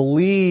to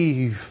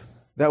believe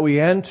that we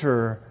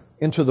enter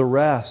into the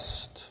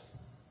rest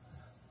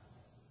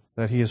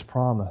that He has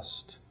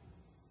promised.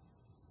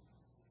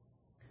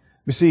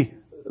 You see,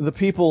 the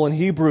people in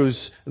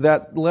Hebrews,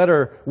 that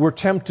letter, were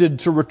tempted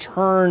to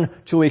return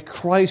to a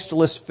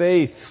Christless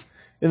faith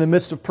in the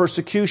midst of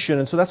persecution.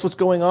 And so that's what's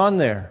going on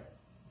there.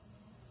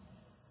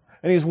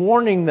 And He's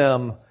warning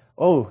them,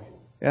 oh,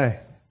 yeah,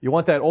 you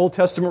want that Old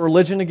Testament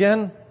religion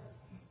again?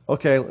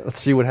 Okay, let's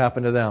see what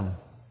happened to them.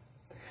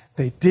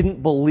 They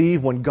didn't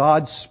believe when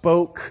God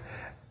spoke,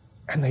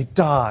 and they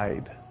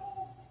died.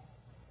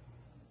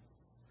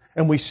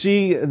 And we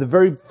see in the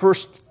very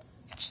first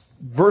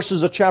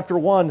verses of chapter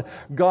 1,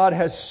 God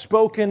has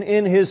spoken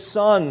in His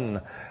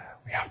Son.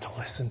 We have to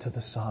listen to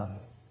the Son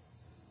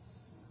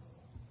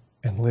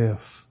and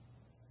live.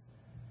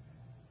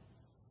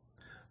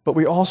 But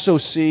we also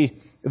see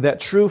that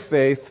true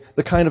faith,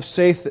 the kind of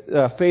faith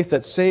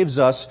that saves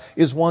us,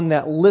 is one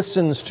that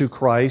listens to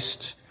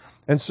Christ.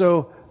 And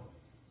so,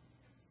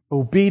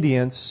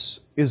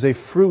 obedience is a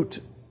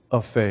fruit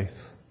of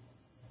faith.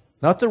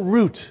 Not the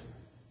root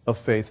of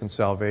faith and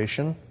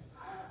salvation.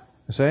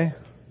 You see?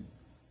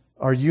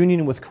 Our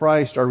union with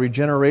Christ, our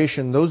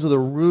regeneration, those are the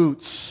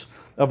roots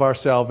of our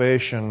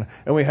salvation.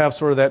 And we have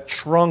sort of that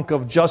trunk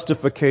of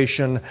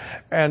justification,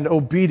 and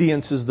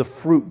obedience is the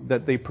fruit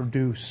that they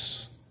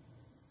produce.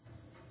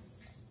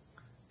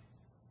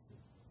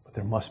 But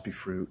there must be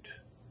fruit,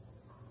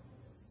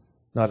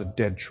 not a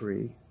dead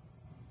tree.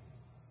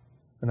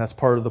 And that's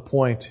part of the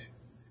point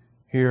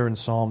here in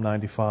Psalm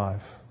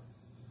 95.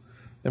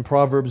 In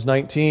Proverbs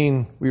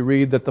 19, we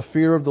read that the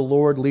fear of the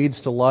Lord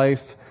leads to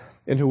life,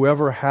 and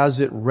whoever has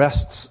it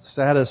rests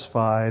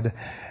satisfied.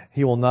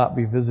 He will not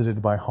be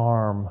visited by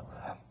harm.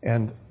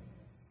 And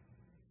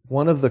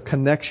one of the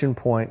connection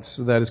points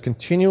that is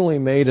continually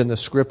made in the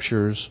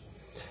Scriptures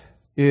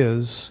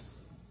is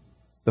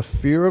the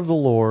fear of the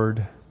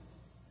Lord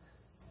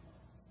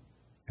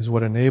is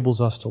what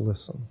enables us to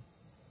listen.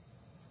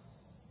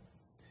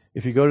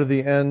 If you go to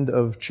the end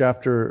of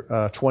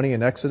chapter 20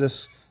 in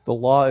Exodus, the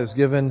law is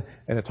given,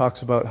 and it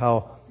talks about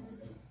how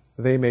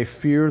they may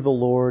fear the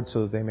Lord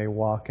so that they may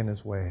walk in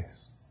His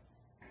ways.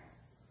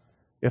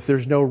 If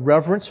there's no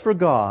reverence for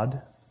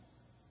God,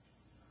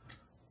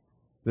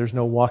 there's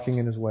no walking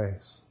in His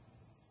ways.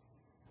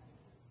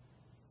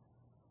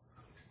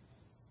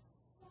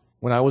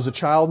 When I was a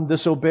child and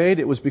disobeyed,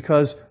 it was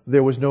because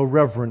there was no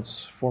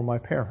reverence for my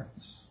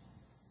parents.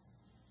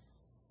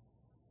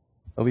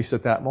 At least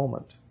at that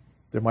moment.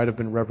 There might have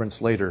been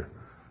reverence later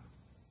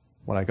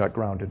when I got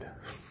grounded.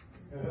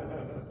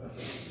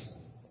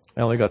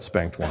 I only got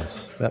spanked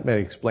once. That may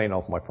explain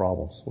all of my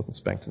problems. Wasn't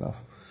spanked enough.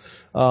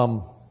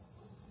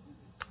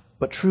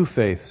 But true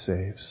faith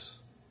saves.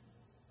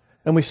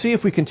 And we see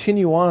if we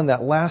continue on in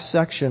that last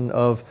section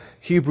of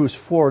Hebrews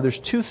 4, there's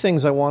two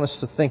things I want us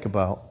to think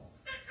about.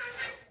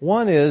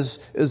 One is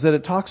that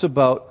it talks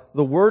about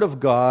the Word of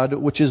God,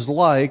 which is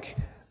like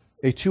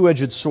a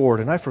two-edged sword.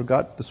 And I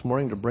forgot this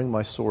morning to bring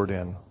my sword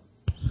in.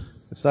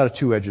 It's not a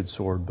two-edged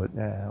sword, but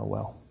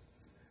well.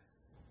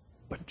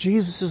 But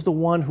Jesus is the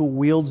one who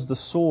wields the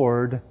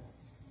sword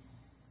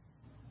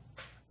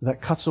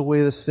that cuts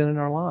away the sin in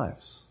our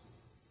lives.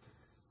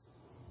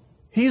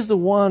 He's the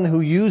one who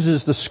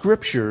uses the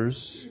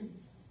Scriptures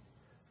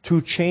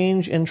to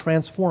change and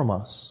transform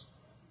us.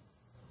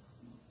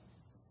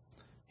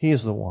 He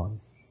is the one.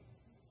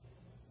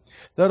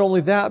 Not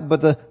only that,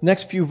 but the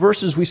next few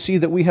verses we see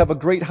that we have a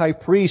great high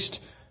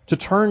priest to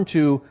turn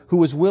to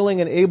who is willing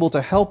and able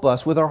to help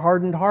us with our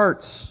hardened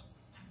hearts.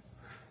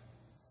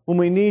 When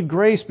we need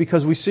grace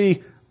because we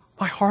see,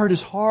 my heart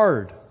is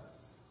hard.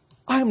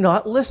 I'm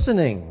not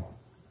listening.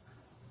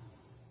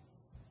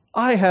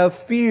 I have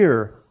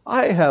fear.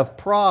 I have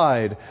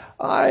pride.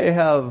 I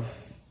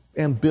have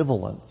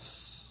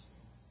ambivalence.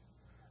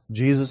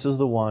 Jesus is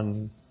the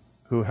one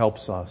who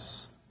helps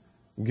us,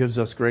 gives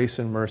us grace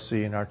and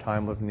mercy in our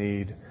time of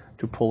need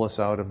to pull us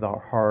out of the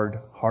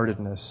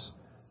hard-heartedness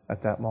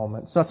at that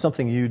moment. It's not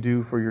something you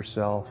do for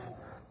yourself.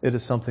 It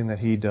is something that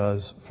He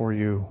does for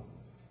you.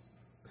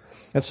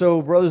 And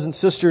so, brothers and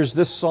sisters,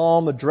 this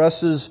psalm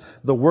addresses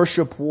the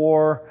worship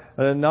war,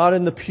 not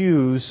in the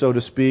pews, so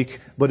to speak,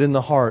 but in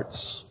the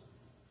hearts.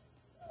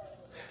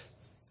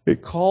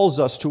 It calls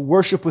us to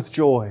worship with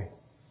joy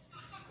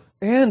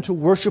and to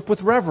worship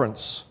with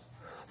reverence.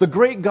 The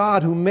great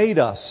God who made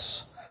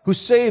us, who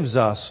saves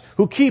us,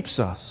 who keeps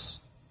us.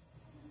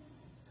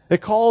 It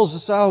calls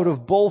us out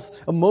of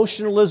both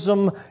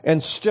emotionalism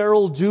and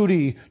sterile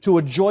duty to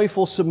a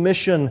joyful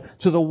submission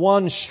to the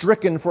one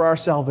stricken for our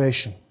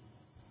salvation.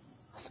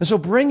 And so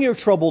bring your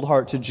troubled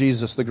heart to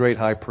Jesus, the great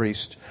high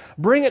priest.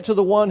 Bring it to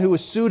the one who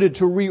is suited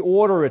to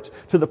reorder it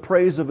to the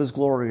praise of His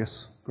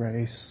glorious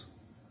grace.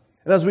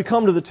 And as we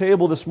come to the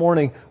table this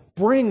morning,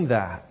 bring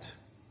that.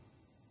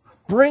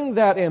 Bring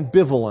that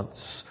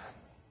ambivalence.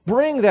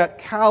 Bring that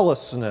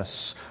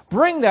callousness.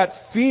 Bring that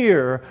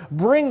fear.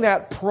 Bring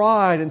that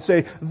pride and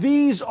say,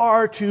 these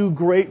are too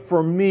great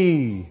for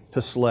me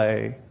to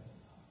slay.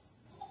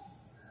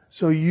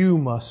 So you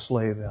must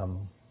slay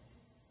them.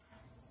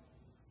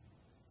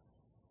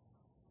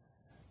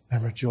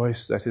 And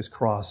rejoice that His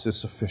cross is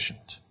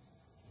sufficient.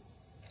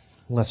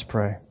 Let's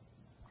pray.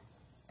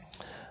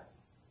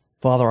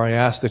 Father, I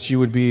ask that you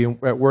would be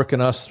at work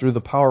in us through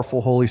the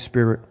powerful Holy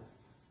Spirit,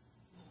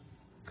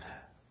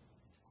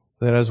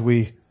 that as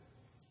we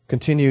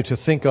continue to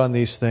think on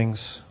these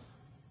things,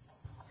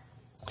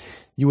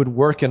 you would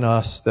work in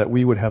us that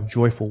we would have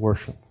joyful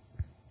worship.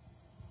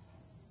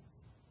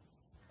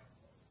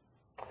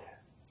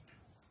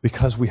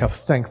 Because we have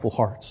thankful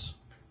hearts.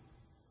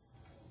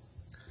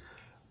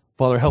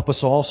 Father, help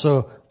us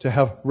also to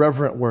have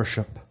reverent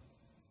worship.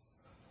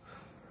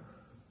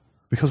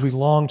 Because we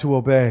long to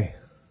obey,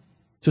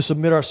 to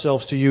submit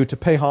ourselves to you, to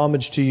pay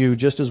homage to you,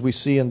 just as we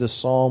see in this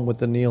psalm with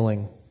the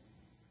kneeling.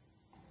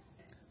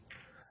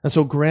 And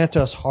so grant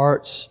us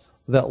hearts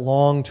that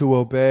long to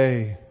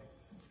obey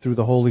through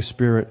the Holy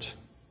Spirit.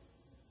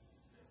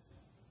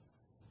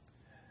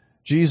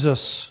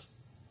 Jesus,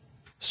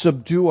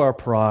 subdue our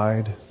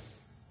pride,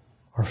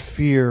 our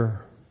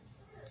fear,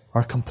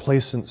 our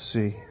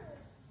complacency,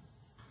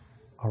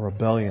 our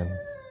rebellion.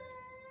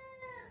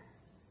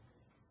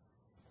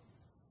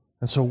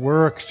 And so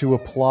work to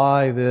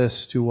apply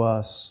this to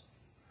us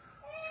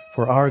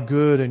for our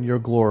good and your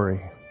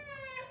glory.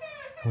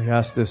 We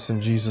ask this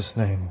in Jesus'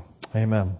 name. Amen.